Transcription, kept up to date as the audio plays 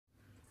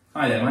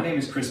Hi there, my name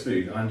is Chris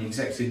Booth and I'm the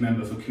Executive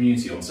Member for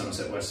Community on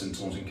Somerset West and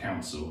Taunton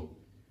Council.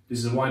 This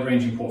is a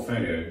wide-ranging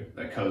portfolio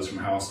that covers from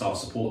how our staff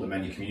support the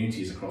many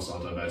communities across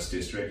our diverse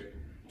district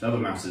to other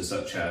matters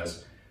such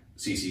as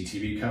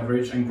CCTV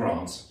coverage and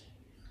grants.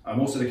 I'm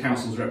also the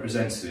Council's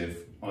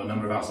representative on a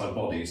number of outside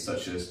bodies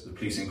such as the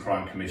Police and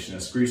Crime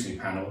Commissioner Scrutiny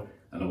Panel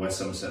and the West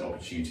Somerset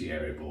Opportunity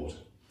Area Board.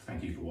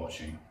 Thank you for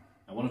watching.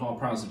 And one of our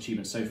proudest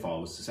achievements so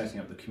far was setting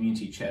up the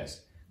Community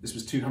Chest. This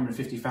was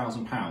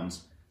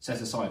 £250,000 set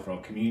aside for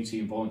our community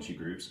and voluntary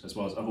groups as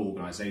well as other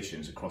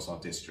organisations across our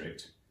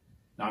district.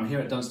 Now I'm here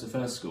at Dunster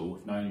First School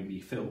with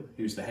Naomi Phil,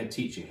 who's the head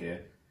teacher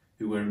here,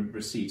 who were in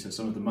receipt of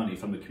some of the money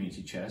from the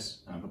Community Chest,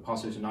 and I'll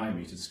pass it to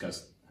Naomi to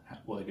discuss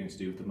what they're going to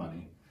do with the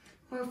money.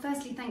 Well,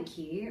 firstly, thank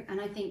you, and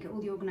I think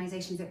all the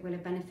organisations that will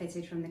have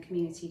benefited from the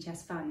Community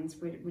Chest funds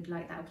would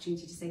like that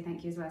opportunity to say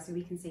thank you as well, so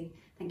we can say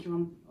thank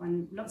you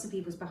on lots of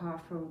people's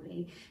behalf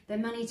probably. The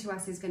money to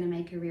us is going to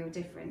make a real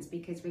difference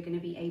because we're going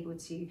to be able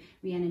to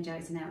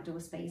re-energise an outdoor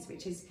space,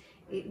 which is,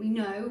 we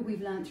know, we've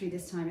learned through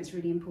this time, it's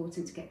really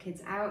important to get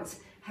kids out,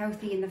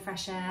 healthy in the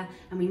fresh air,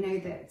 and we know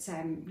that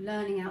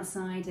learning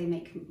outside, they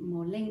make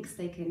more links,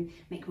 they can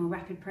make more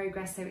rapid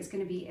progress, so it's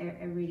going to be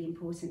a really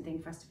important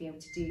thing for us to be able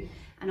to do.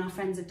 And our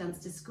friends at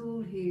Dunster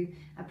School who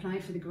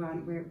applied for the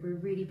grant, we're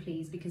really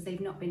pleased because they've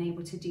not been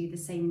able to do the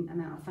same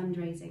amount of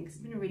fundraising because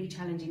it's been a really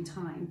challenging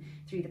time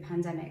through the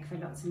pandemic for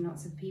lots and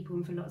lots of people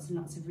and for lots and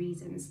lots of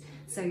reasons.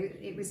 So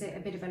it was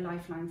a bit of a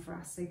lifeline for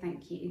us, so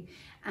thank you.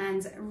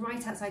 And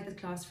right outside the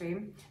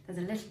classroom, there's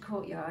a little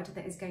courtyard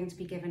that is going to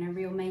be given a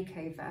real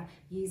makeover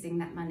using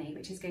that money,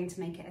 which is going to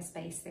make it a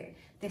space that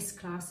this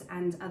class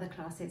and other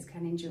classes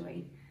can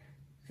enjoy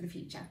for the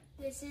future.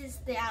 This is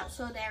the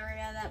outside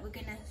area that we're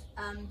going to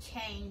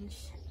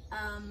change,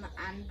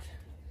 and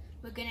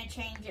we're going to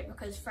change it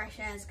because fresh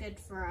air is good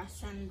for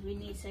us and we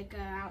need to go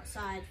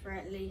outside for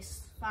at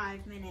least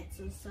 5 minutes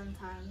or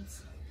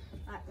sometimes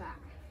like that.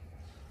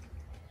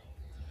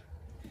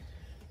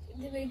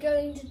 We're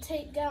going to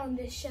take down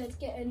this shed,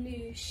 get a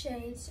new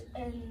shed,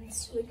 and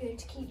we're going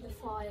to keep the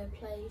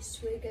fireplace.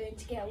 We're going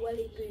to get a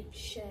welly boot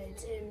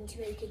shed and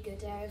make a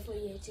good area for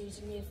year 2s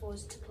and year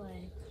 4s to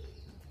play.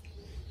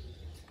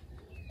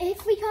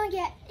 If we can't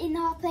get in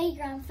our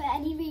playground for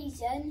any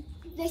reason,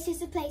 this is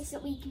the place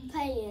that we can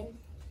play in.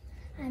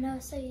 And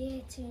also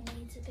year 2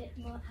 needs a bit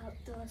more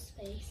outdoor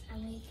space,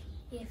 and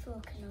year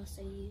 4 can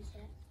also use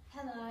it.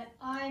 Hello,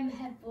 I'm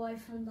head boy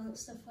from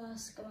Dunster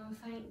First School and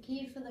thank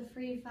you for the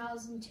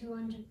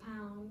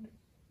 £3,200.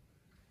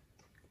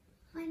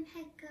 I'm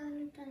head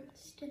girl of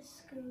Dunster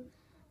School.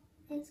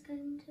 It's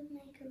going to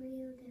make a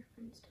real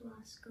difference to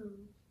our school.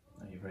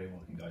 You're very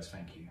welcome guys,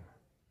 thank you.